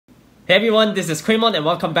Hey everyone, this is Quaymon and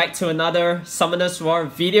welcome back to another Summoner's War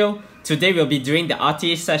video. Today we'll be doing the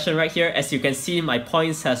RTA session right here. As you can see, my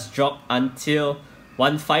points has dropped until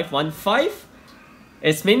 1515.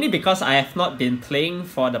 It's mainly because I have not been playing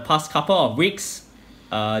for the past couple of weeks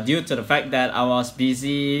due to the fact that I was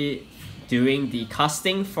busy doing the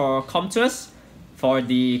casting for Comtours for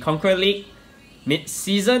the Conqueror League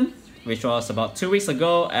mid-season, which was about 2 weeks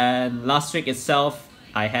ago, and last week itself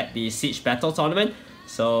I had the Siege Battle Tournament,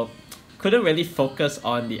 so couldn't really focus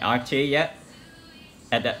on the RTA yet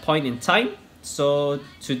at that point in time. So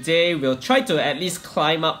today we'll try to at least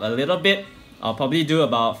climb up a little bit. I'll probably do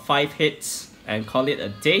about 5 hits and call it a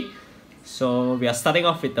day. So we are starting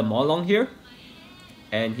off with the Molong here,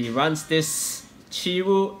 and he runs this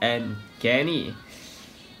Chiwu and Gani.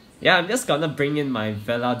 Yeah, I'm just gonna bring in my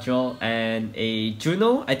Veladrol and a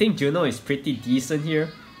Juno. I think Juno is pretty decent here.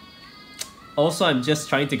 Also, I'm just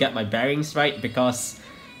trying to get my bearings right because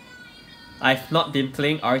I've not been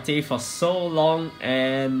playing RTA for so long,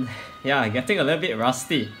 and yeah, getting a little bit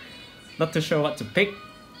rusty. Not too sure what to pick.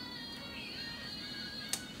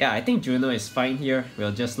 Yeah, I think Juno is fine here.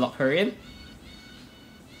 We'll just lock her in.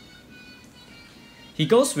 He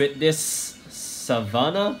goes with this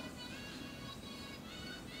Savannah.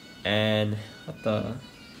 And what the...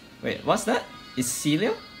 Wait, what's that? Is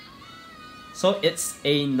Celia? So it's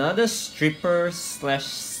another stripper slash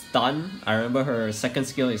stun. I remember her second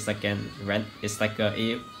skill is like I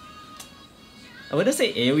wouldn't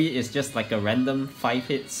say AoE, it's just like a random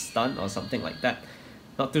 5-hit stun or something like that.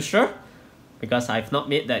 Not too sure because I've not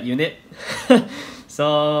made that unit.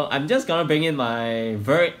 So I'm just gonna bring in my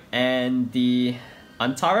Vert and the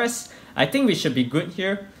Antares. I think we should be good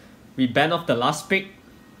here. We ban off the last pick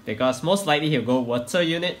because most likely he'll go water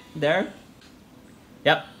unit there.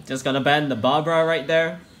 Yep, just gonna ban the Barbara right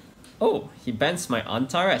there. Oh, he bans my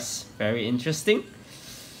Antares. Very interesting.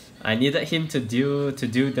 I needed him to do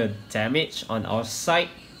the damage on our side,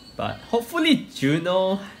 but hopefully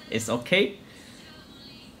Juno is okay.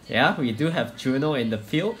 Yeah, we do have Juno in the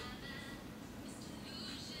field.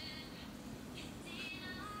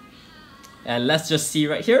 And let's just see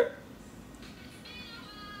right here.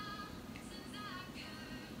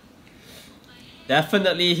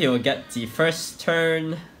 Definitely he'll get the first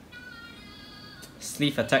turn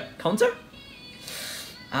sleeve attack counter.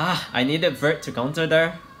 I needed Vert to counter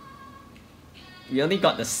there. We only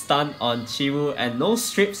got the stun on Chiwu and no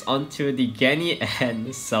strips onto the Gani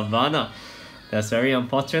and Savannah. That's very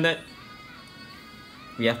unfortunate.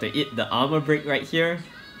 We have to eat the armor break right here.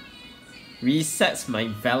 Resets my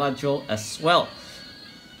Veladrol as well.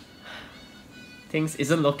 Things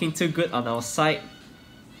isn't looking too good on our side.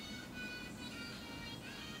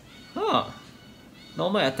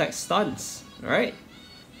 Normal attack stuns. Alright.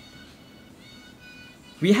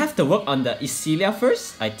 We have to work on the Isilia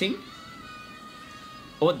first, I think.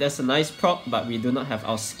 Oh, that's a nice proc, but we do not have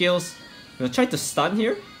our skills. We'll try to stun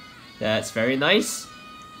here. That's very nice.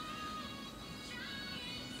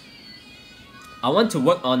 I want to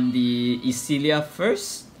work on the Isilia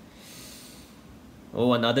first.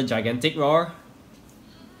 Oh, another gigantic roar.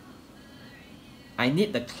 I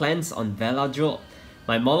need the cleanse on Veladrol.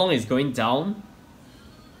 My Molong is going down.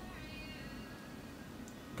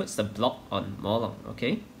 Puts the block on Molong,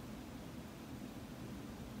 okay.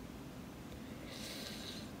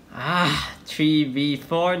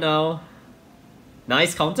 3v4 now.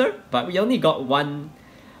 Nice counter, but we only got one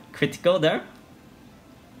critical there.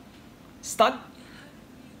 Stun.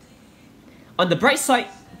 On the bright side,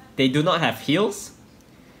 they do not have heals.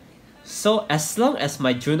 So as long as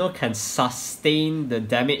my Juno can sustain the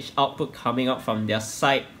damage output coming out from their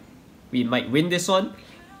side, we might win this one.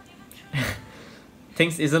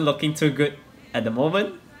 Things isn't looking too good at the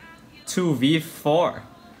moment. 2v4.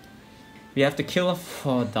 We have to kill her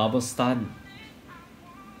for double stun.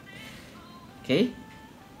 Okay.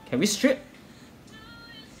 Can we strip?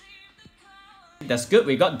 That's good.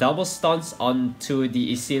 We got double stuns onto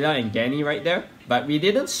the Isilia and Gani right there. But we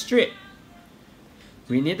didn't strip.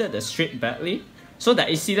 We needed the strip badly. So that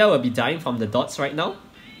Isilia will be dying from the dots right now.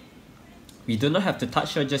 We do not have to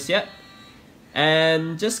touch her just yet.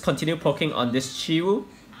 And just continue poking on this Chiwu.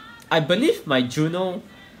 I believe my Juno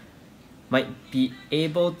might be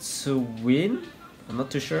able to win. I'm not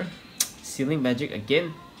too sure. Sealing magic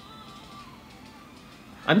again.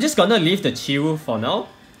 I'm just gonna leave the Chiwu for now.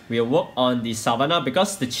 We'll work on the Savannah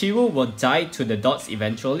because the Chiwu will die to the dots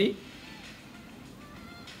eventually.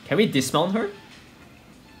 Can we dismount her?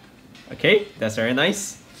 Okay, that's very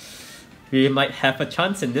nice. We might have a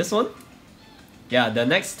chance in this one. Yeah, the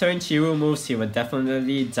next turn Chiwu moves, he will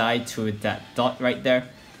definitely die to that dot right there.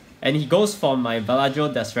 And he goes for my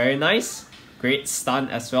Veladrol, that's very nice. Great stun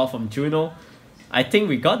as well from Juno. I think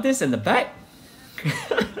we got this in the back.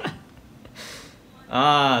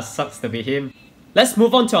 Ah, sucks to be him. Let's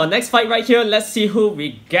move on to our next fight right here. Let's see who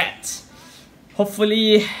we get.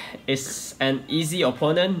 Hopefully, it's an easy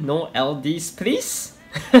opponent. No LDs, please.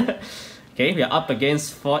 Okay, we are up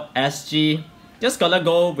against Fort SG. Just gonna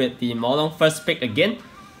go with the Molong first pick again.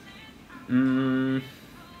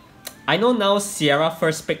 I know now Sierra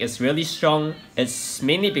first pick is really strong. It's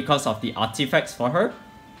mainly because of the artifacts for her.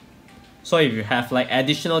 So if you have like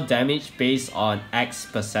additional damage based on X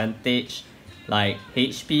percentage, like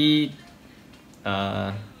HP,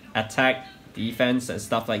 attack, defense and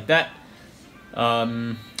stuff like that,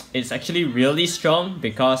 it's actually really strong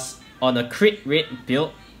because on a crit rate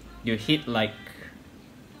build, you hit like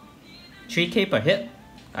 3k per hit,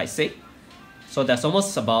 I say. So that's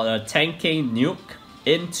almost about a 10k nuke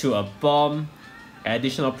into a bomb,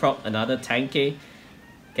 additional prop, another 10k,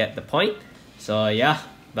 get the point. So yeah,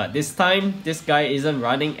 but this time, this guy isn't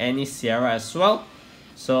running any Sierra as well.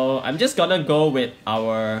 So I'm just gonna go with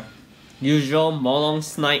our usual Molong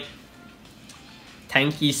Snipe,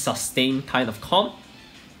 tanky sustain kind of comp.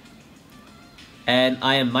 And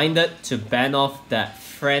I am minded to ban off that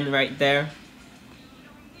friend right there.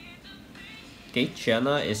 Okay,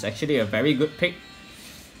 Chiana is actually a very good pick,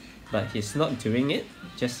 but he's not doing it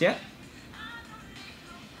just yet.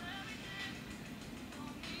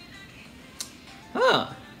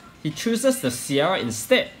 Ah, he chooses the Sierra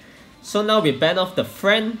instead. So now we ban off the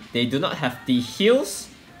friend. They do not have the heals.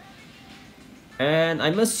 And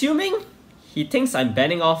I'm assuming he thinks I'm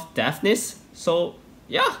banning off Daphnis. So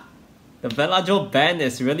yeah, the Velajo ban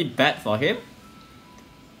is really bad for him.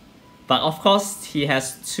 But of course, he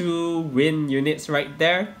has 2 win units right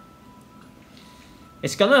there.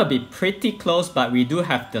 It's gonna be pretty close, but we do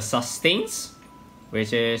have the sustains,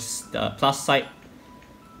 which is the plus side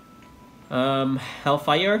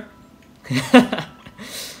Hellfire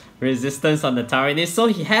resistance on the Tyrannus. So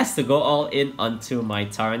he has to go all in onto my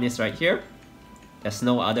Tyrannus right here. There's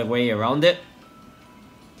no other way around it.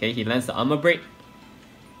 Okay, he lands the armor break.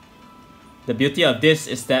 The beauty of this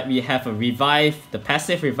is that we have a revive, the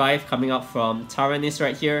passive revive coming out from Tyrannus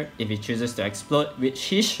right here if he chooses to explode, which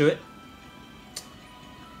he should.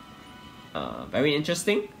 Very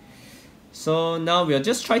interesting. So now we'll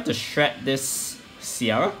just try to shred this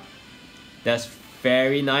Sierra. That's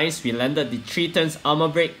very nice. We landed the 3 turns armor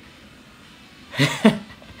break.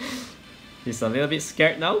 He's a little bit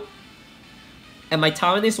scared now. And my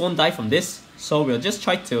Tyrannus won't die from this, so we'll just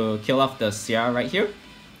try to kill off the Sierra right here.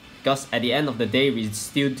 Because at the end of the day, we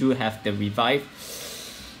still do have the revive.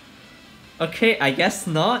 Okay, I guess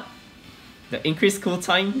not. The increased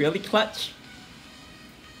cooltime, really clutch.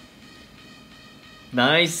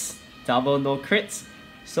 Nice, double no crits.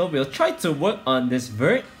 So we'll try to work on this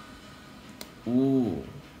Vert. Ooh.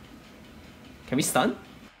 Can we stun?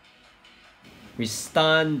 We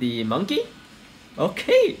stun the monkey?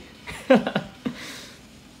 Okay.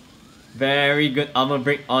 Very good armor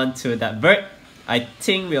break onto that Vert. I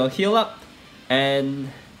think we'll heal up and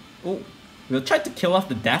we'll try to kill off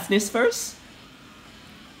the Daphnis first.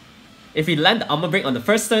 If we land the armor break on the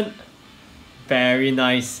first turn, very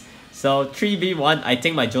nice. So 3v1, I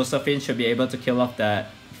think my Josephine should be able to kill off that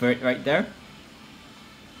Vert right there.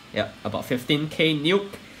 Yeah, about 15k nuke.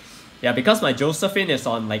 Yeah, because my Josephine is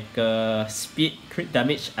on like speed, crit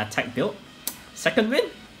damage, attack build. Second win.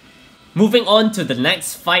 Moving on to the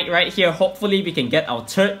next fight right here. Hopefully we can get our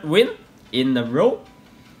 3rd win in a row.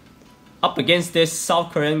 Up against this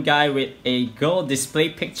South Korean guy with a girl display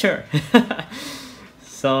picture.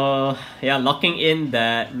 So yeah, locking in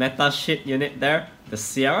that meta shit unit there, the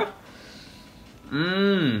Sierra.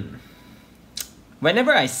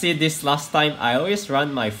 Whenever I see this last time, I always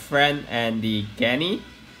run my friend and the Ganny.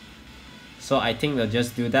 So I think we'll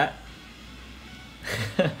just do that.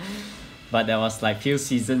 But that was like few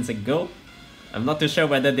seasons ago. I'm not too sure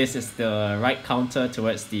whether this is the right counter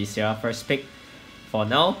towards the Sierra first pick for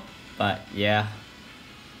now. But yeah,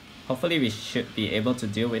 hopefully we should be able to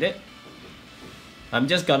deal with it. I'm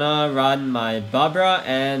just gonna run my Barbara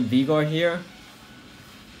and Vigor here.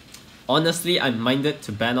 Honestly, I'm minded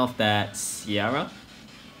to ban off that Sierra.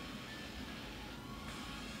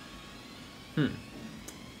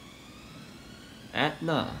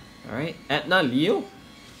 Edna. Alright, Edna Leo.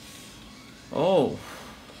 Oh,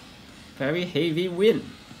 very heavy win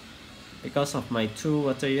because of my 2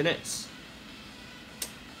 water units.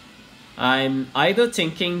 I'm either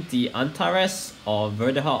thinking the Antares or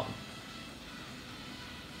Verdehog.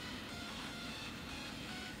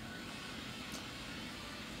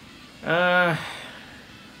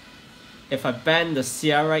 If I ban the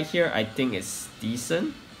Sierra right here, I think it's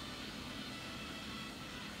decent.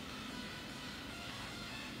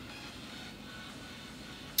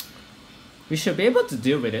 We should be able to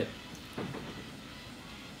deal with it.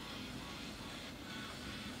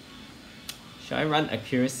 Should I run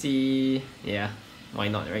accuracy? Yeah, why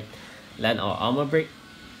not, right? Land our armor break.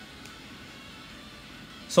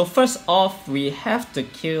 So first off, we have to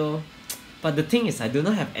kill... But the thing is, I do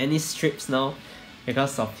not have any strips now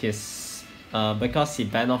because of his... because he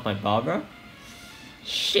banned off my Barbara.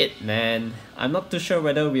 Shit, man. I'm not too sure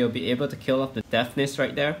whether we'll be able to kill off the Deafness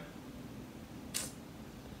right there.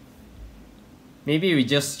 Maybe we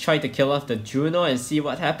just try to kill off the Juno and see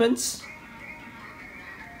what happens.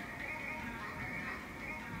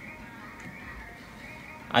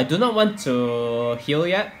 I do not want to heal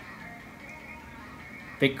yet,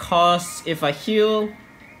 because if I heal,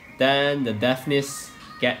 then the Deafness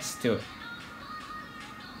gets to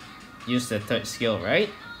use the third skill, right?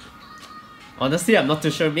 Honestly, I'm not too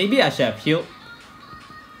sure. Maybe I should have healed.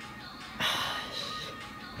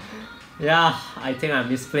 Yeah, I think I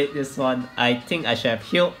misplayed this one. I think I should have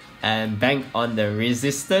healed and banked on the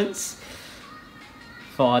resistance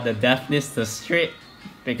for the Deafness to straight.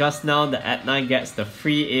 Because now the Atna gets the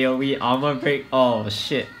free AoE armor break. Oh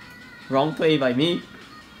shit. Wrong play by me.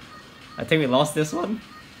 I think we lost this one.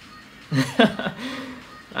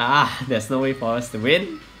 There's no way for us to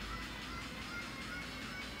win.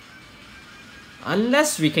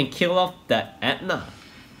 Unless we can kill off that Atna.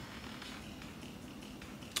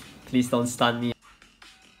 Please don't stun me.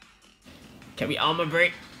 Can we armor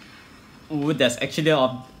break? Ooh, there's actually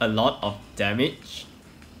a lot of damage.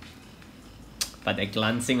 But they're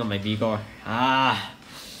glancing on my Vigor.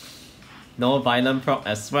 No violent proc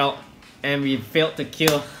as well. And we failed to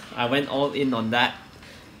kill. I went all in on that.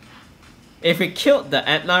 If we killed the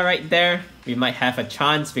Atna right there, we might have a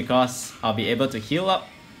chance because I'll be able to heal up.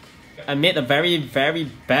 I made a very, very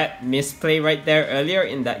bad misplay right there earlier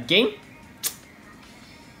in that game.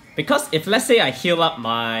 Because if let's say I heal up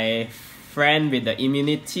my friend with the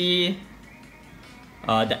immunity,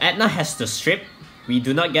 the Atna has to strip. We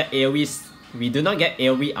do not get AoEs. We do not get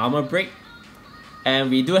AoE armor break.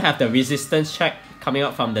 And we do have the resistance check coming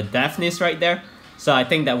out from the Deafness right there. So I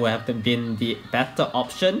think that would have been the better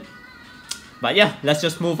option. But yeah, let's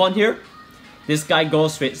just move on here. This guy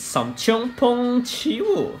goes with some Cheong Pong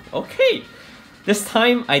Chiwu. Okay. This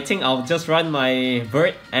time, I think I'll just run my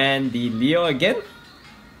Vert and the Leo again.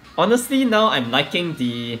 Honestly, now I'm liking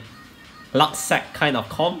the Luxac kind of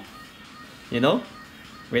comp. You know?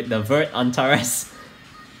 With the Vert Antares.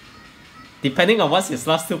 Depending on what's his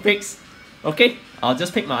last two picks. Okay, I'll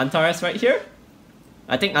just pick my Antares right here.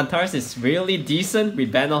 I think Antares is really decent. We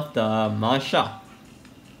ban off the Marsha.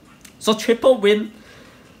 So triple win.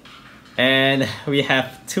 And we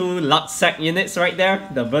have two Luxac units right there.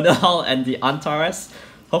 The Verdahal and the Antares.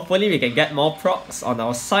 Hopefully we can get more procs on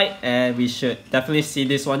our side. And we should definitely see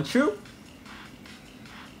this one through.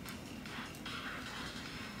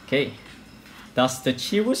 Okay. Does the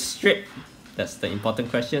Chiwu strip? That's the important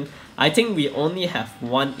question. I think we only have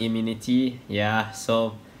one immunity. Yeah,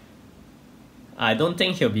 so I don't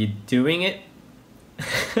think he'll be doing it.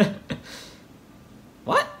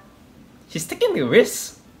 What? He's taking the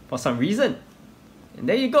risk for some reason. And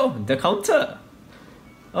there you go, the counter.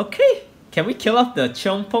 Okay, can we kill off the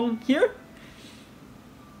Cheong Pong here?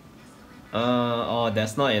 Oh,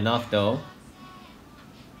 that's not enough though.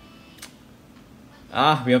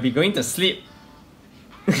 We'll be going to sleep.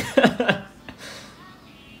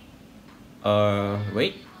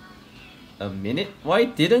 Wait a minute. Why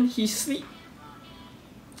didn't he sleep?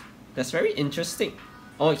 That's very interesting.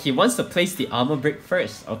 Oh, he wants to place the armor break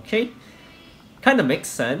first. Okay. Kinda makes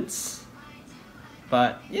sense.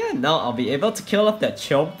 But yeah, now I'll be able to kill off that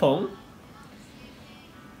Cheong Pong.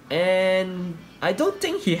 And I don't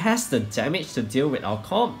think he has the damage to deal with our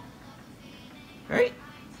comp. Right?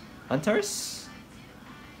 Hunters?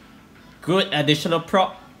 Good additional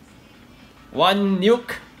proc. One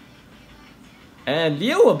nuke. And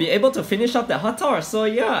Leo will be able to finish up the Hathor. So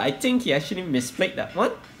yeah, I think he actually misplayed that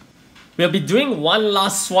one. We'll be doing one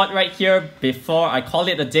last SWAT right here before I call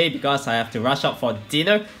it a day because I have to rush out for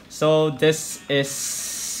dinner. So this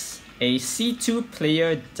is a C2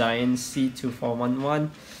 player, Diane C2411.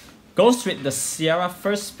 Goes with the Sierra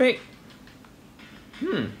first pick.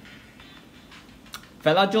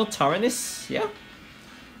 Velajo Taranis, yeah.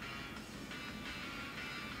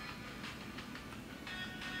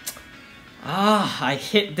 I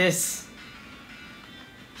hate this.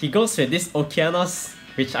 He goes with this Okeanos,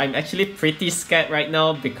 which I'm actually pretty scared right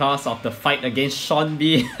now because of the fight against Sean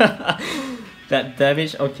B. That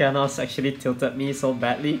damage Okeanos actually tilted me so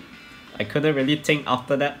badly. I couldn't really think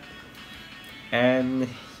after that. And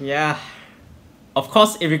yeah, of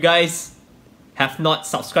course, if you guys have not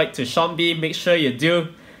subscribed to Sean B, make sure you do.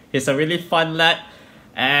 He's a really fun lad.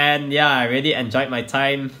 And yeah, I really enjoyed my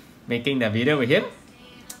time making that video with him.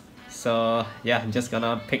 So yeah, I'm just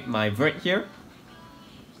gonna pick my vert here.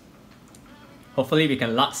 Hopefully we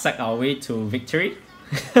can luck sack our way to victory.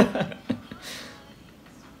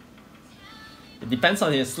 It depends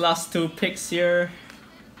on his last two picks here.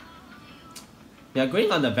 We are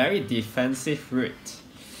going on a very defensive route,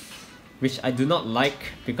 which I do not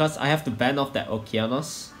like because I have to ban off that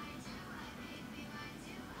Okeanos.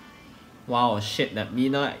 Wow, shit, that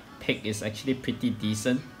Mina pick is actually pretty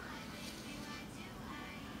decent.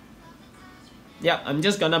 Yeah, I'm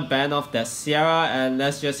just gonna ban off that Sierra and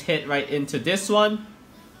let's just head right into this one.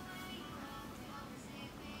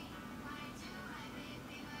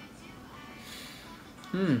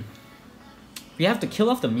 We have to kill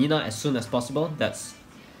off the Mina as soon as possible. That's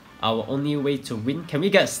our only way to win. Can we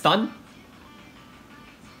get a stun?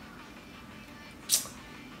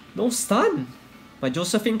 No stun! My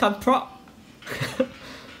Josephine can't proc.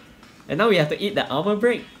 And now we have to eat the armor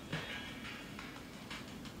break.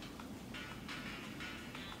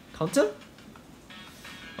 Counter?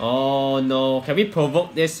 Oh no, can we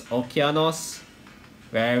provoke this Okeanos?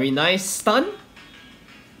 Very nice stun.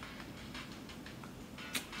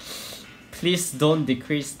 Please don't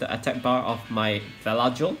decrease the attack bar of my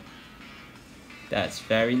Velagel. That's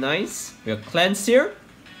very nice. We'll cleanse here.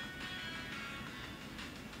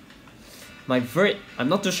 My Vert, I'm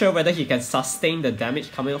not too sure whether he can sustain the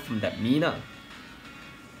damage coming up from that Mina.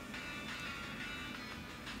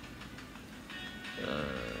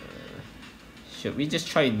 Should we just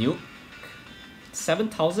try nuke?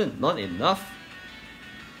 7,000, not enough.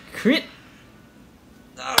 Crit!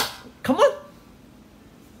 Come on!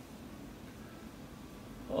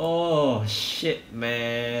 Oh shit,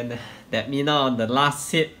 man. That Mina on the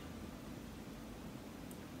last hit.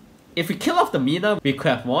 If we kill off the Mina, we could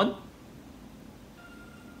have won.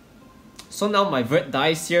 So now my Vert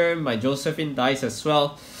dies here, my Josephine dies as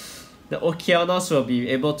well. The Okeanos will be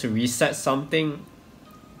able to reset something.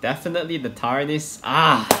 Definitely the Taranis.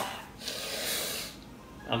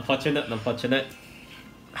 Unfortunate.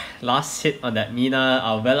 Last hit on that Mina.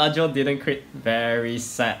 Our Velagel didn't crit. Very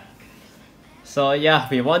sad. So yeah,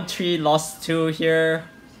 we won 3, lost 2 here.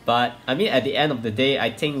 But I mean, at the end of the day, I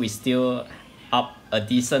think we still up a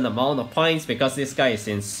decent amount of points because this guy is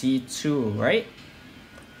in C2, right?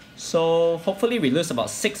 So hopefully we lose about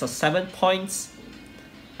 6 or 7 points.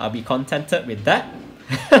 I'll be contented with that.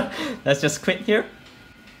 Let's just quit here.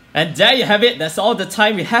 And there you have it. That's all the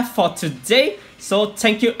time we have for today. So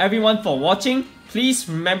thank you everyone for watching. Please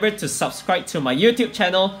remember to subscribe to my YouTube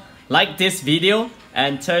channel, like this video,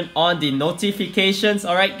 and turn on the notifications.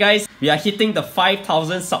 Alright guys, we are hitting the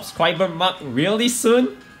 5,000 subscriber mark really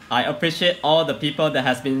soon. I appreciate all the people that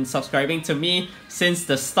has been subscribing to me since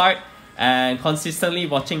the start and consistently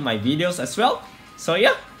watching my videos as well. So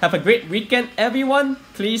yeah, have a great weekend everyone.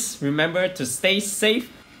 Please remember to stay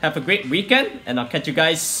safe. Have a great weekend and I'll catch you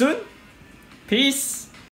guys soon. Peace.